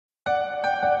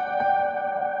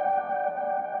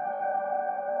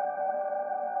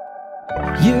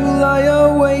You lie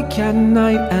awake at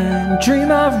night and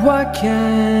dream of what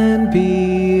can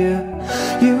be.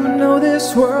 You know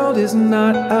this world is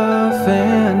not a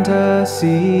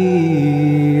fantasy.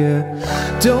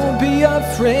 Don't be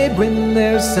afraid when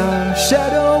there's a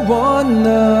shadow on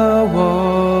the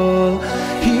wall.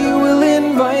 He will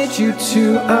invite you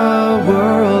to a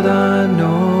world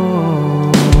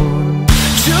unknown.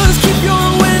 Just keep your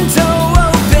window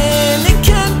open, it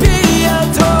can be a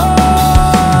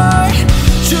door.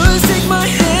 Just take my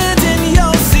hand and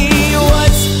you'll see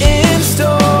what's in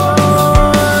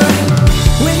store.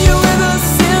 When you hear the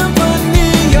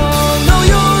symphony, you'll know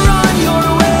you're on your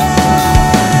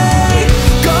way.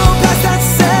 Go past that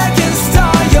second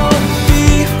star, you'll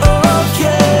be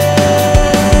okay.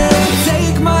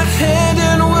 Take my hand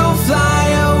and we'll fly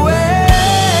away.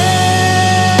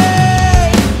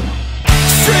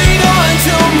 Straight on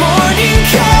till morning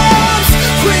comes,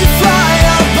 we fly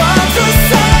above the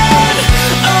sun.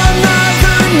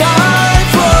 Another night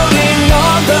floating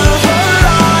on the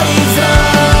horizon.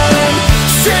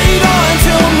 Straight on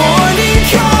till morning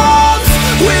comes,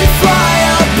 we fly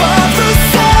above the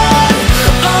sun.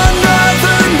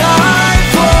 Another night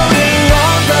floating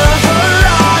on the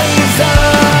horizon.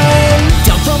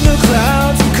 Down from the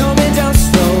clouds, I'm coming down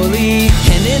slowly,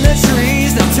 and in the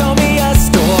trees, now tell me a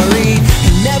story.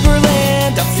 In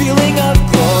Neverland, a feeling of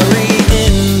glory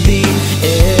in the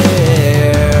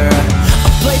air. A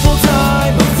playful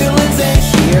time of villains and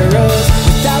heroes.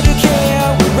 Without a care,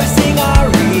 we're resting our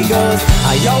egos.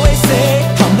 I always say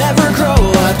I'll never grow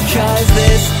up, 'cause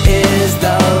this is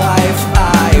the life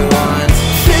I want.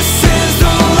 This is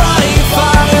the life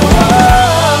I want.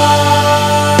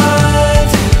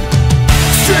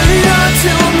 Straight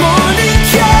until morning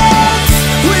comes,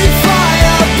 we fly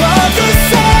above the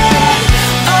sun.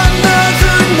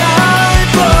 Another night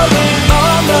floating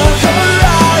on the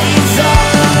horizon.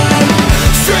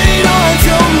 Straight on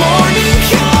till morning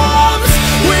comes,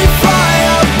 we fly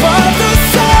above the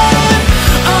sun.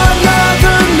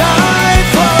 Another night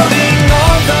floating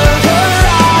on the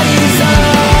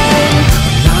horizon.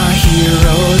 We're not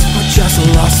heroes, we're just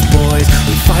lost boys.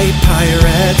 We fight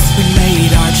pirates, we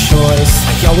made our choice.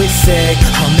 I always say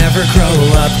I'll never grow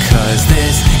up, 'cause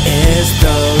this is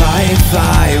the life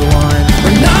I want.